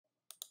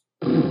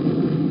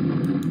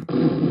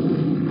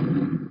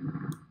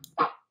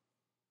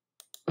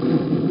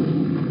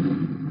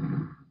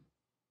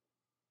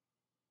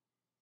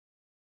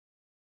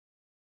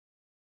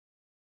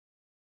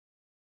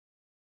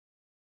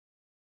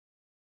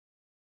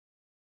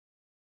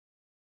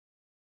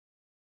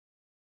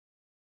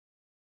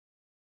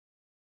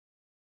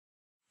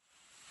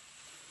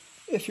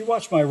If you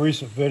watch my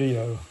recent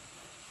video,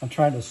 I'm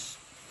trying to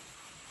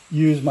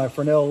use my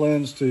Fresnel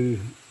lens to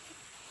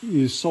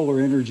use solar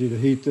energy to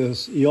heat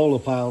this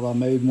Aeolipile that I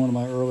made in one of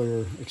my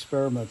earlier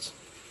experiments.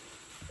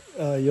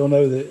 You'll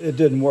know that it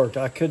didn't work.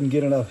 I couldn't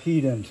get enough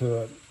heat into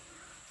it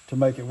to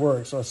make it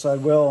work. So I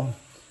said, well,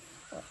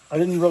 I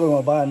didn't really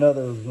want to buy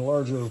another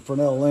larger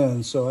Fresnel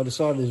lens, so I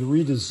decided to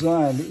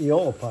redesign the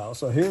Aeolipile.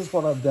 So here's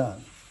what I've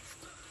done.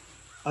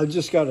 I've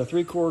just got a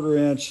 3/4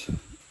 inch,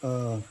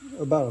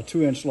 about a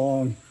 2-inch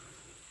long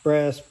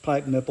brass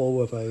pipe nipple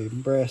with a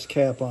brass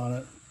cap on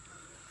it.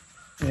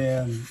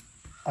 And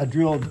I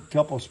drilled a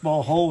couple of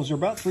small holes. They're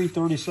about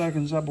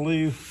 3/32, I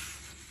believe.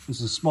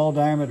 It's a small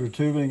diameter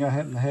tubing I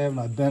happen to have, and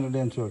I bent it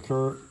into a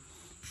curve.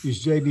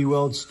 Use JB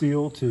Weld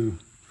steel to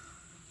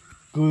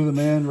glue them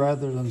in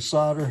rather than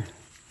solder.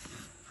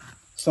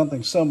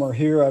 Something similar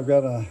here. I've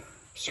got a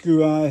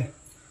screw eye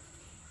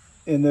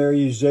in there.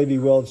 Use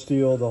JB Weld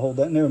steel to hold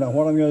that in there. Now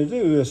what I'm going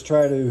to do is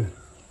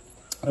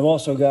I've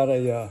also got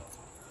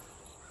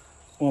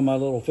one of my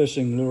little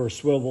fishing lure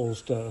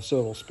swivels so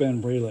it'll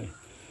spin freely.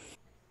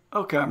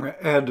 Okay, I'm going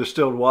to add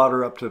distilled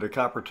water up to the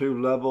copper tube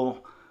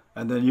level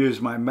and then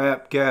use my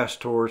MAP gas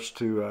torch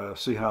to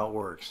see how it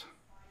works.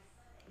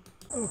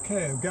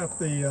 Okay, I've got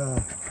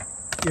the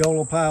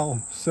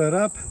Aeolipile set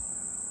up,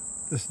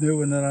 this new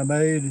one that I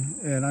made,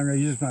 and I'm going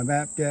to use my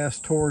MAP gas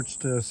torch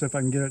to see if I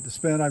can get it to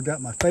spin. I've got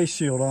my face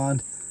shield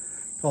on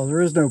because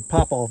there is no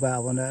pop-off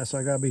valve on that, so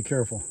I got to be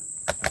careful.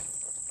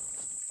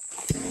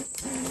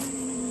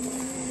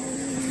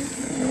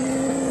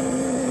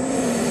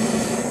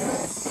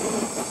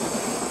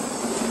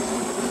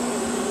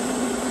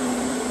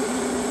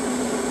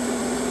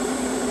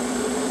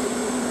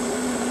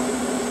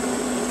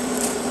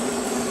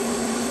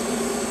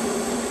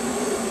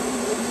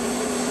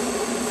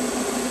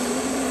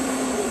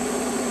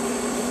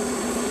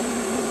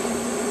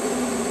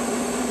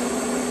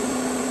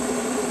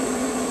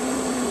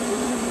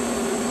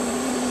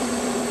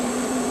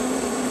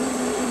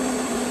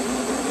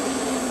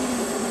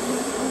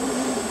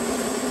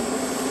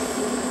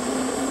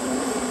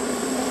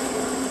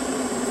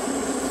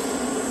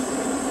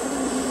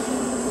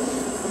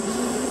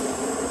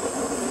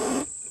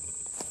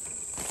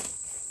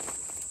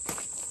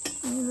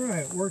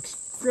 Works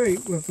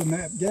great with the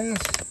MAP gas.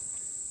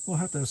 We'll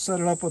have to set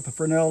it up with the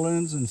Fresnel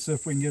lens and see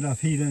if we can get enough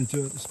heat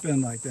into it to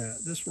spin like that.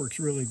 This works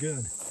really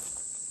good.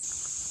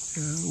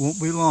 It won't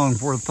be long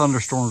before the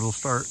thunderstorms will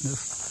start.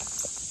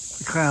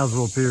 The clouds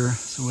will appear,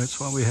 so that's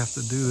why we have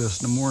to do this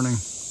in the morning.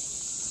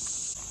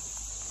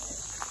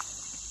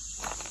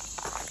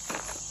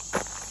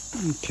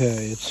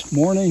 Okay, it's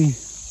morning,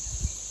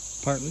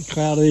 partly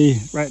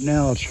cloudy. Right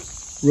now it's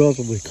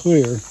relatively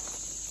clear,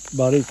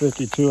 about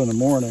 8:52 in the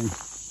morning.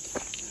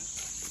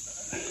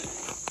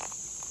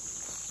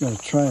 I'm going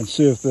to try and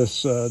see if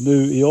this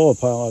new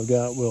Aeolipile I've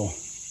got will.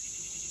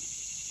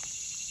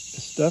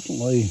 It's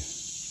definitely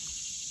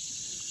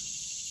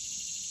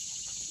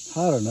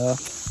hot enough.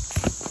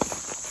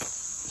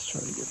 Let's try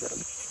to get that.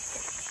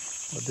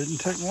 Well, it didn't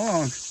take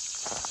long.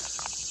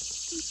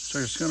 So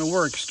it's going to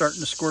work, starting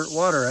to squirt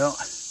water out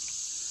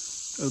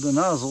of the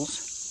nozzles.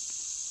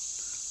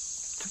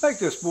 To make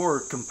this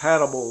more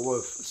compatible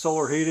with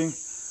solar heating,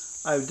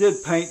 I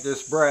did paint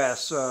this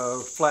brass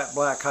flat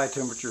black high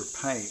temperature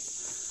paint.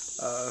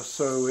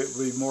 So it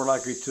would be more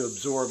likely to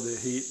absorb the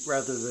heat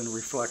rather than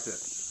reflect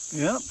it.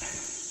 Yep.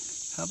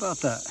 How about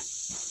that?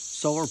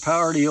 Solar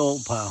powered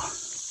Aeolipile.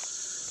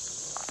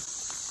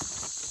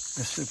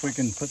 Let's see if we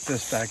can put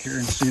this back here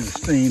and see the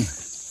steam.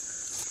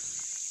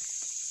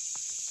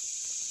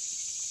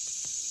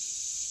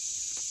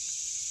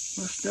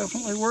 It's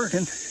definitely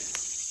working.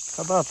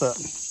 How about that?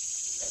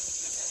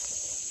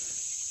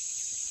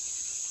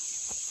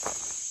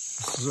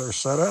 This is our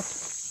setup.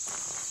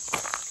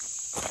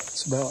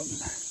 It's about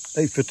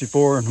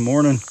 8:54 in the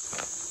morning,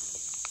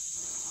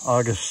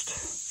 August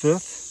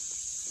 5th.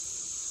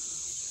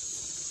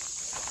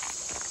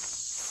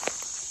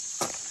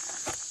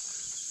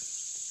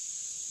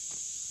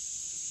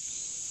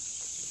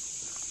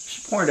 I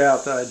should point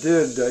out that I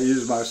did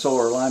use my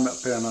solar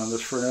alignment pin on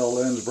this Fresnel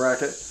lens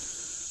bracket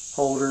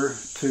holder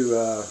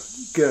to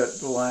get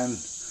the line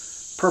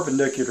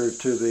perpendicular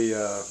to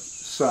the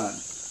sun.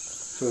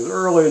 So it was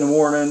early in the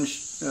morning.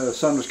 The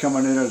sun was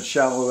coming in at a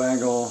shallow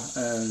angle,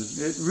 and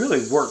it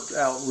really worked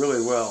out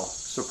really well,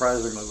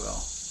 surprisingly well.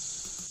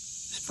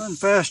 Spun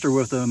faster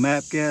with a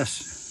MAP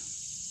gas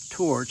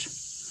torch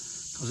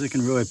because it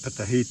can really put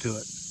the heat to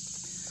it.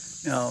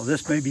 Now,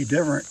 this may be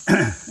different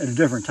at a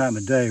different time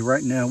of day.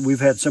 Right now,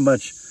 we've had so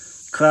much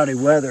cloudy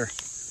weather,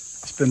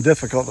 it's been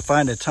difficult to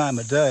find a time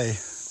of day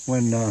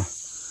when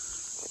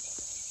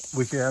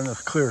we can have a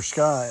clear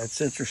sky. It's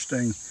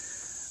interesting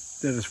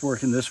that it's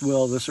working this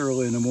well this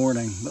early in the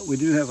morning, but we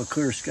do have a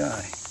clear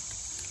sky.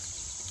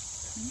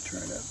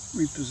 Try to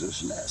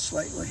reposition that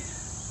slightly.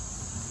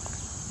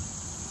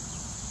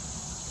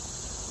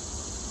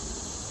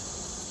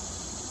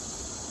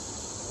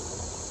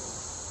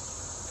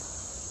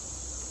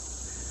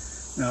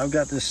 Now I've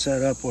got this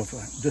set up with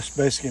just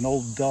basically an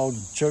old dog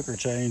choker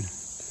chain.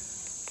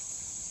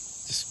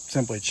 Just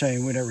simply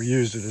chain. We never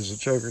used it as a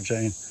choker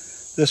chain.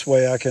 This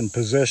way I can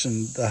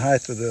position the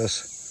height of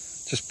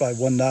this just by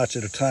one notch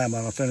at a time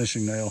on a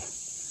finishing nail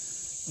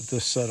with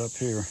this setup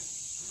here.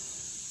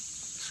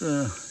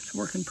 So it's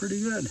working pretty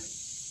good.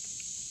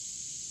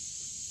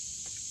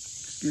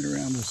 Let's get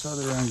around this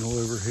other angle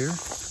over here.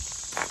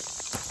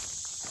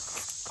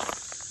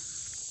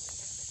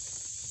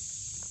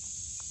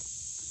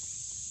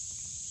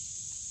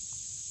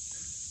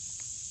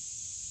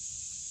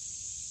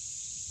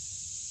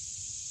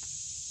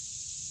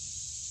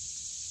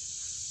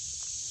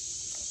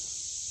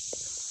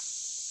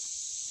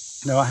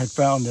 Now, I had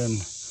found in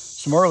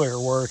some earlier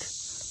work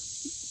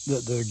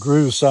that the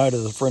groove side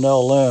of the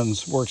Fresnel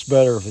lens works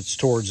better if it's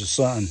towards the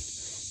sun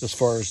as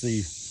far as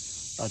the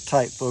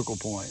tight focal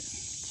point.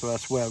 So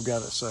that's the way I've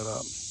got it set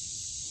up.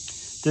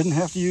 Didn't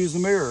have to use the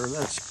mirror.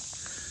 That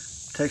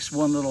takes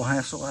one little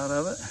hassle out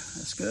of it.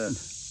 That's good.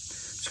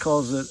 It's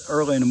because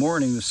early in the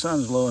morning the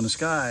sun's low in the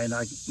sky and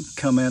I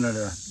come in at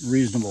a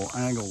reasonable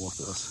angle with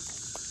this.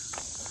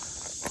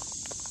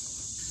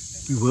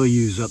 We will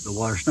use up the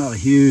water. It's not a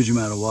huge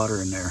amount of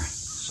water in there,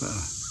 so.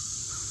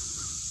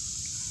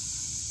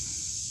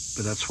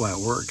 But that's why it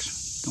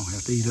works. Don't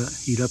have to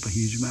heat up a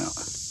huge amount.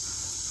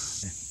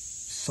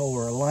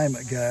 Solar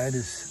alignment guide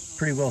is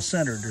pretty well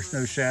centered. There's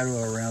no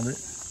shadow around it.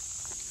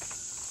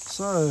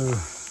 So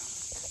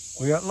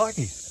we got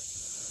lucky.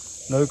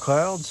 No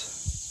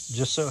clouds.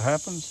 Just so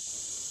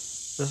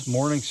happens this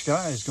morning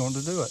sky is going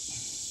to do it.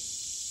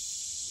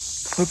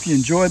 Hope you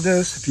enjoyed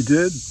this. If you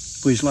did,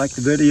 please like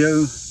the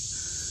video.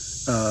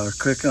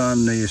 Click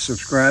on the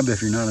subscribe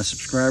if you're not a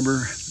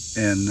subscriber,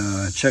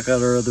 and check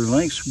out our other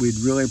links. We'd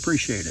really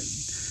appreciate it.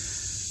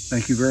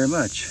 Thank you very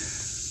much.